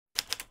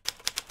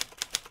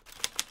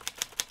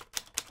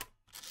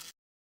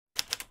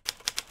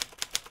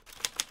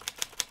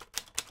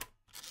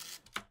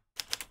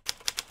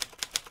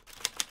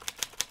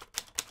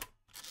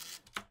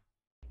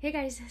Hey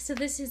guys, so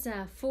this is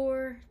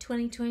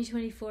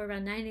 4/20/2024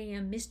 around 9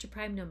 a.m. Mr.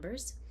 Prime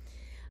numbers.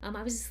 I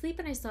was asleep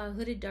and I saw a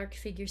hooded dark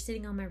figure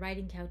sitting on my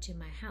writing couch in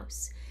my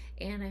house,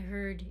 and I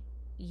heard,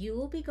 "You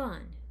will be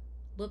gone.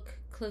 Look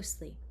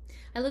closely."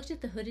 I looked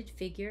at the hooded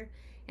figure,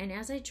 and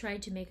as I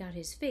tried to make out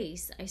his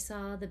face, I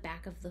saw the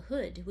back of the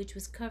hood, which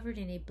was covered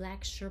in a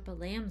black Sherpa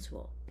lamb's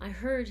wool. I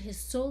heard, "His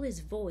soul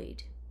is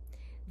void.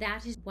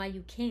 That is why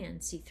you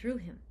can see through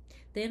him."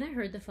 Then I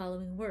heard the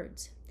following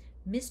words: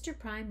 Mr.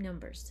 Prime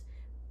numbers: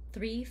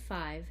 3,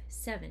 5,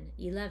 7,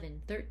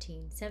 11,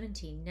 13,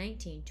 17,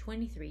 19,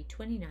 23,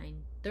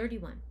 29,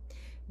 31.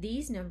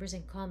 These numbers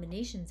and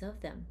combinations of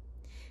them.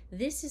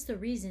 This is the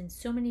reason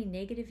so many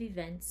negative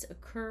events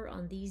occur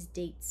on these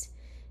dates.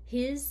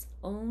 His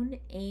own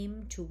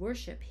aim to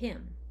worship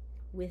him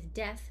with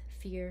death,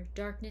 fear,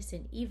 darkness,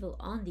 and evil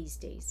on these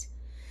days.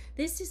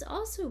 This is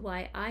also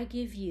why I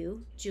give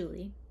you,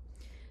 Julie,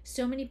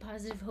 so many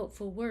positive,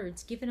 hopeful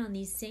words given on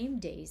these same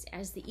days.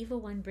 As the evil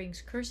one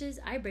brings curses,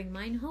 I bring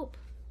mine hope.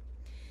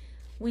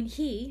 When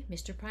he,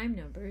 Mr. Prime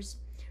numbers,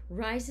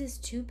 rises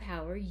to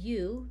power,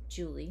 you,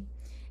 Julie,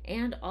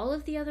 and all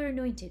of the other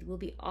anointed will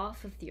be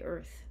off of the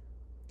earth.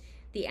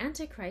 The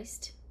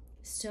Antichrist,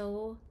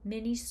 so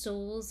many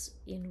souls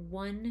in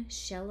one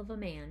shell of a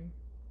man,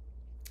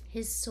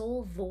 his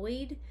soul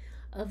void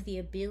of the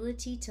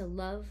ability to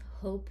love,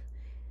 hope,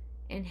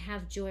 and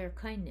have joy or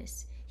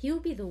kindness. He will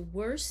be the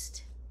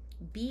worst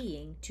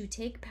being to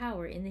take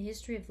power in the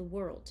history of the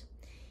world.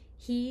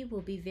 He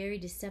will be very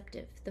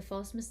deceptive, the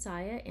false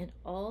Messiah, and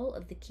all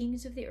of the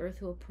kings of the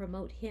earth will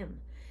promote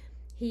him.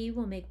 He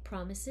will make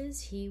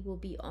promises. He will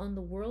be on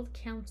the world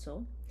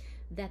council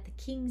that the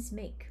kings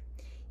make.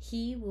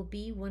 He will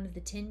be one of the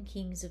 10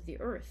 kings of the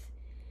earth,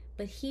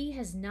 but he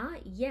has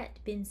not yet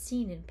been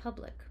seen in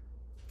public,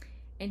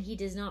 and he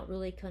does not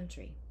rule a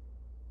country.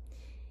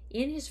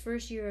 In his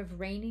first year of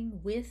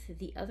reigning with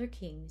the other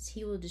kings,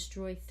 he will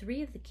destroy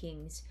 3 of the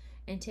kings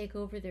and take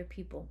over their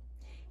people.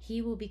 He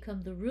will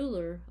become the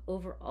ruler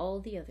over all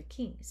the other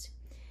kings.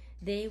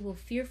 They will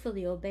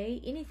fearfully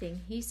obey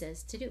anything he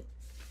says to do.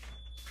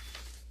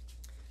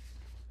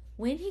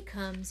 When he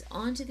comes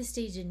onto the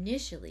stage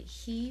initially,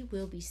 he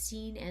will be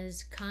seen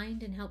as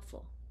kind and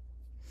helpful.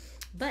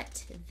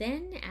 But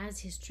then,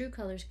 as his true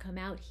colors come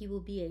out, he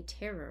will be a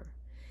terror.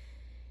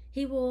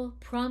 He will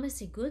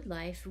promise a good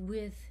life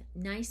with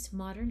nice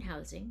modern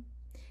housing,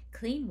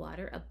 clean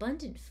water,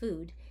 abundant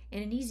food,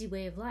 and an easy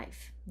way of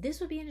life. This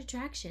will be an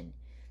attraction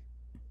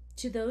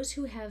to those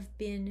who have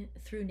been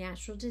through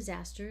natural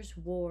disasters,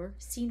 war,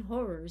 seen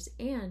horrors,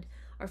 and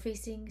are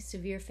facing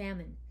severe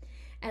famine.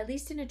 At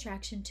least an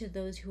attraction to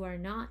those who are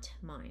not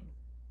mine.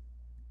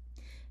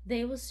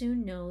 They will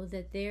soon know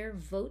that their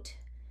vote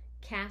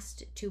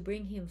cast to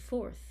bring him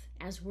forth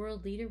as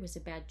world leader was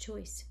a bad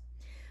choice.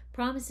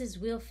 Promises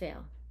will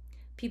fail.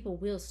 People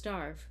will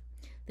starve.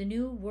 The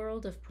new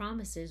world of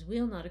promises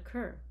will not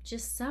occur,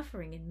 just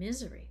suffering and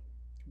misery.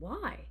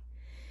 Why?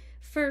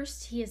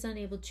 First, he is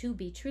unable to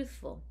be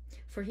truthful,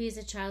 for he is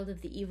a child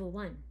of the evil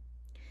one.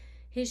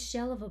 His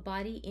shell of a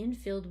body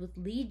infilled with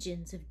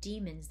legions of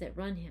demons that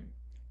run him.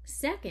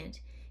 Second,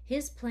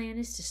 his plan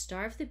is to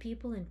starve the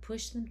people and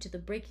push them to the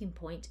breaking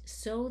point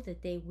so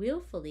that they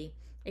willfully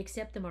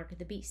accept the mark of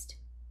the beast.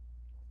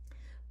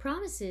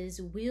 Promises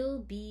will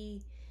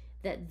be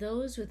that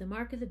those with the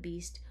mark of the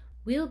beast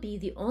will be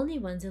the only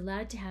ones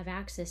allowed to have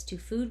access to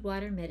food,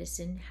 water,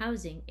 medicine,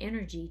 housing,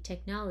 energy,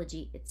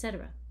 technology,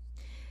 etc.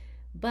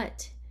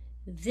 But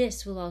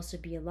this will also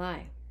be a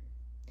lie.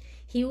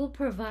 He will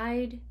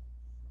provide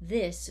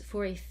this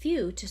for a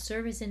few to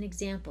serve as an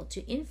example,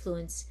 to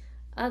influence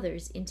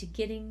others into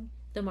getting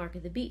the mark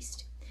of the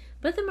beast.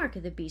 But the mark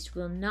of the beast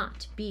will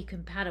not be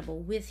compatible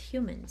with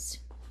humans.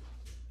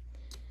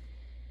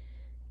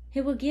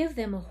 It will give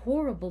them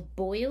horrible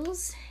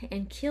boils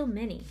and kill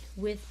many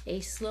with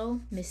a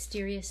slow,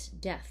 mysterious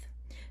death.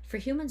 For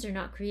humans are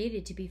not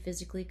created to be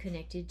physically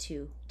connected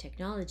to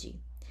technology.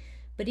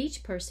 But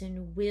each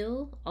person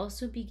will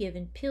also be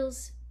given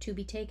pills to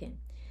be taken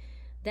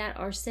that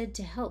are said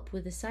to help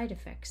with the side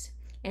effects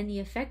and the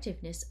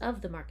effectiveness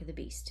of the mark of the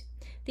beast.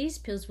 These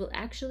pills will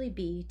actually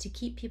be to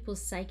keep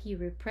people's psyche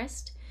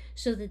repressed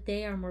so that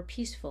they are more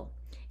peaceful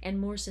and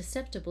more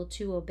susceptible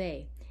to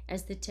obey.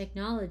 As the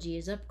technology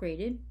is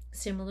upgraded,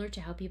 similar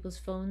to how people's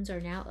phones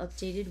are now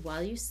updated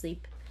while you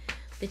sleep,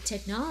 the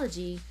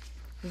technology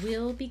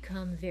will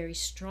become very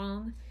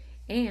strong,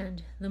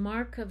 and the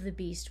mark of the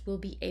beast will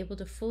be able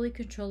to fully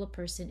control a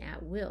person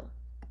at will.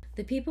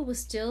 The people will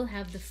still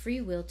have the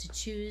free will to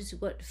choose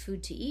what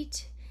food to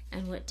eat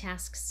and what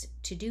tasks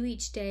to do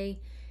each day.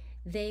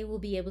 They will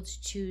be able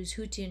to choose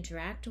who to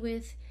interact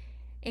with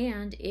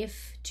and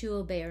if to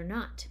obey or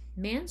not.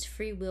 Man's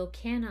free will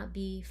cannot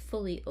be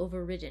fully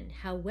overridden.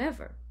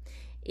 However,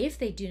 if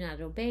they do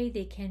not obey,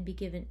 they can be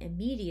given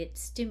immediate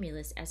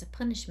stimulus as a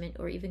punishment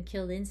or even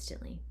killed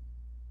instantly.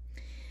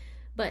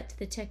 But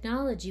the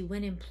technology,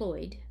 when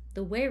employed,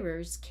 the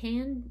wearers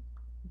can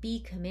be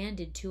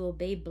commanded to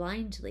obey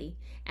blindly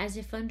as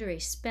if under a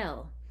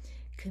spell,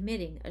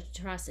 committing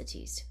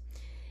atrocities.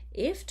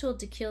 If told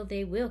to kill,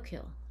 they will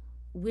kill.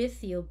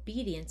 with the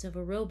obedience of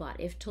a robot.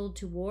 If told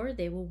to war,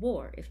 they will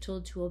war. If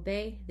told to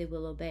obey, they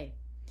will obey.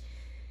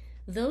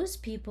 Those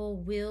people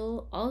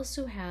will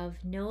also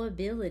have no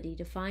ability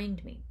to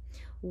find me.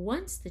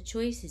 Once the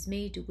choice is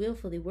made to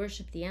willfully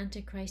worship the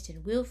Antichrist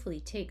and willfully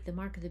take the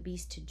mark of the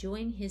beast to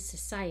join his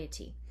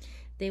society,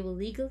 they will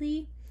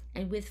legally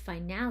and with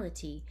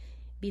finality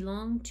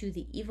belong to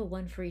the evil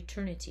one for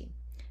eternity,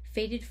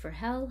 fated for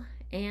hell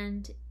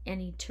and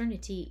an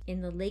eternity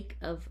in the lake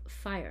of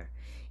fire,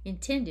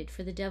 intended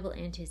for the devil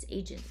and his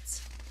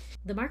agents.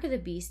 The mark of the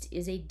beast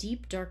is a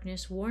deep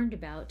darkness warned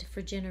about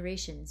for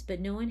generations,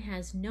 but no one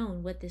has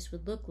known what this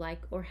would look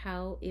like or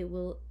how it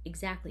will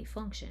exactly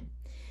function.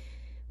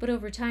 But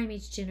over time,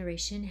 each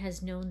generation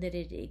has known that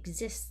it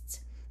exists,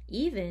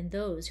 even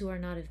those who are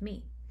not of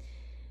me.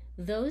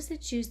 Those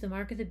that choose the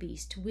mark of the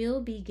beast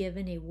will be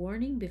given a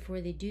warning before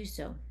they do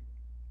so.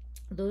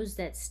 Those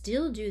that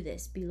still do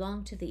this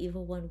belong to the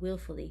evil one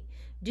willfully.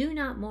 Do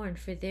not mourn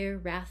for their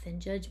wrath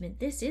and judgment.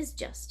 This is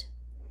just.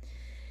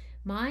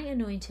 My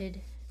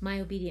anointed, my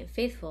obedient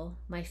faithful,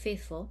 my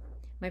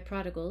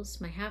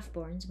prodigals, my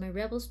half-borns, my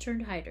rebels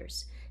turned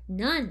hiders,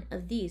 none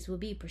of these will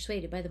be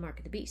persuaded by the mark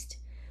of the beast.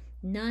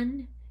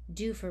 None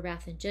due for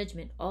wrath and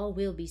judgment. All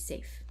will be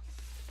safe.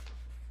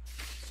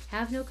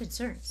 Have no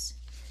concerns.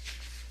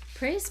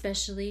 Pray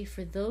especially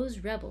for those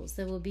rebels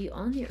that will be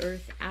on the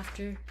earth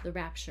after the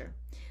rapture.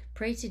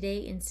 Pray today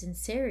in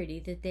sincerity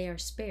that they are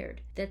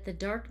spared, that the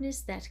darkness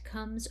that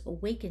comes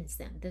awakens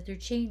them, that their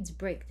chains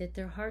break, that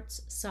their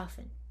hearts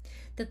soften,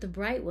 that the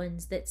bright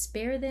ones that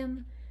spare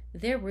them,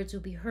 their words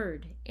will be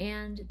heard,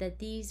 and that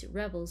these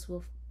rebels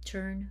will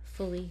turn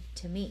fully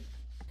to me.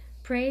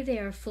 Pray they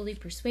are fully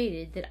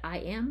persuaded that I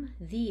am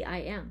the I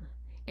am,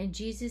 and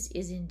Jesus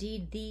is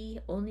indeed the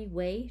only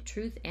way,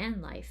 truth,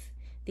 and life,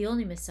 the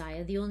only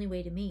Messiah, the only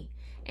way to me,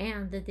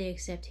 and that they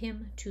accept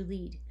him to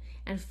lead,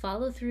 and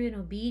follow through in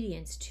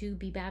obedience to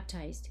be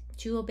baptized,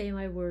 to obey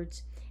my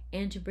words,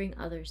 and to bring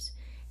others,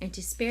 and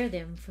to spare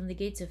them from the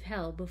gates of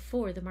hell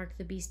before the mark of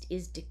the beast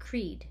is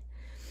decreed.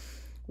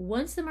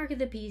 Once the mark of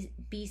the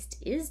beast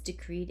is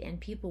decreed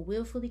and people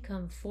willfully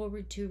come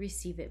forward to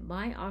receive it,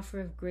 my offer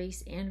of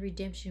grace and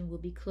redemption will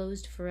be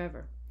closed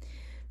forever.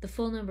 The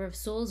full number of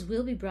souls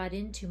will be brought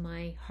into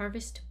my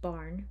harvest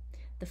barn,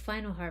 the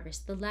final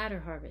harvest, the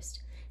latter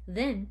harvest.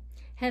 Then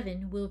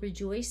heaven will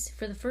rejoice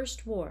for the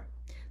first war.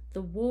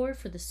 The war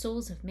for the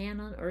souls of man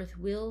on earth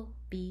will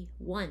be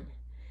won.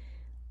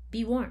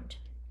 Be warned.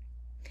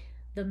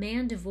 The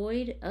man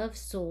devoid of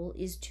soul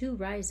is to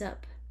rise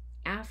up.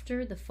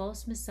 After the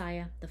false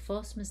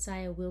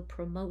Messiah will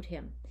promote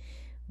him.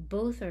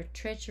 Both are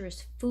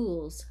treacherous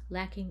fools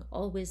lacking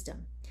all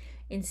wisdom.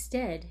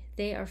 Instead,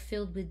 they are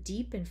filled with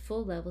deep and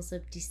full levels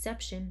of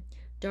deception,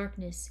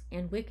 darkness,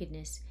 and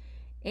wickedness,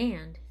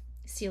 and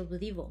sealed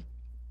with evil.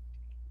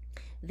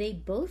 They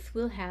both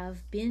will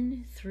have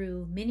been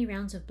through many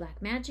rounds of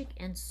black magic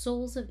and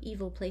souls of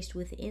evil placed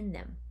within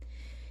them.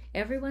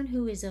 Everyone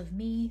who is of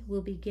me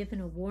will be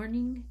given a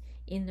warning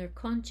in their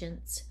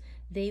conscience.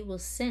 They will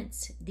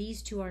sense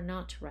these two are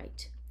not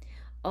right.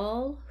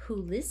 All who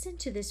listen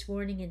to this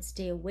warning and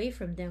stay away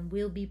from them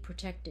will be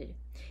protected.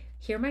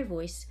 Hear my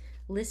voice.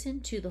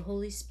 Listen to the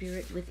Holy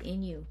Spirit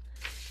within you,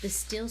 the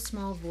still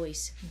small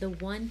voice, the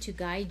one to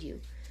guide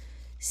you.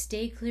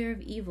 Stay clear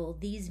of evil,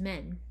 these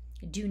men.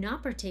 Do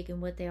not partake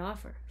in what they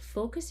offer.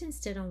 Focus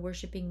instead on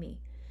worshiping me.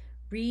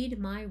 Read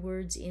my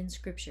words in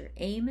Scripture.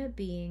 Aim at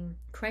being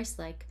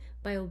Christ-like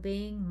by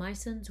obeying my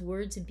Son's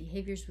words and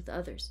behaviors with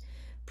others.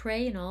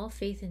 Pray in all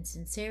faith and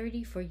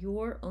sincerity for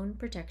your own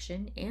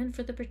protection and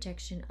for the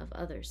protection of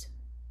others.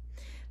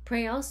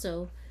 Pray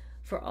also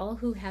for all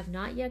who have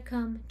not yet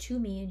come to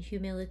me in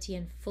humility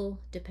and full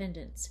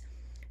dependence.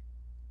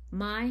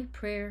 My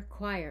prayer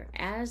choir,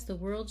 as the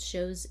world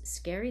shows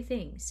scary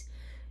things,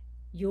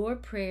 your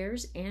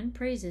prayers and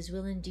praises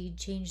will indeed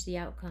change the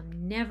outcome.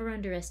 Never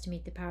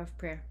underestimate the power of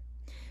prayer.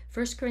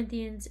 1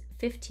 Corinthians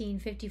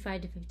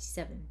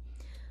 15:55-57.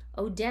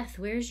 O death,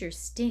 where's your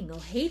sting? O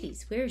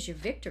Hades, where's your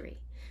victory?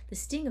 The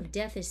sting of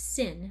death is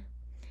sin,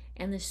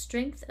 and the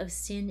strength of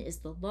sin is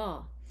the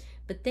law.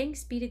 But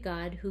thanks be to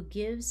God who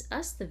gives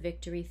us the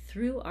victory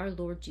through our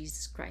Lord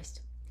Jesus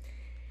Christ.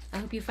 I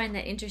hope you find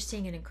that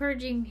interesting and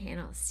encouraging, and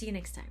I'll see you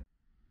next time.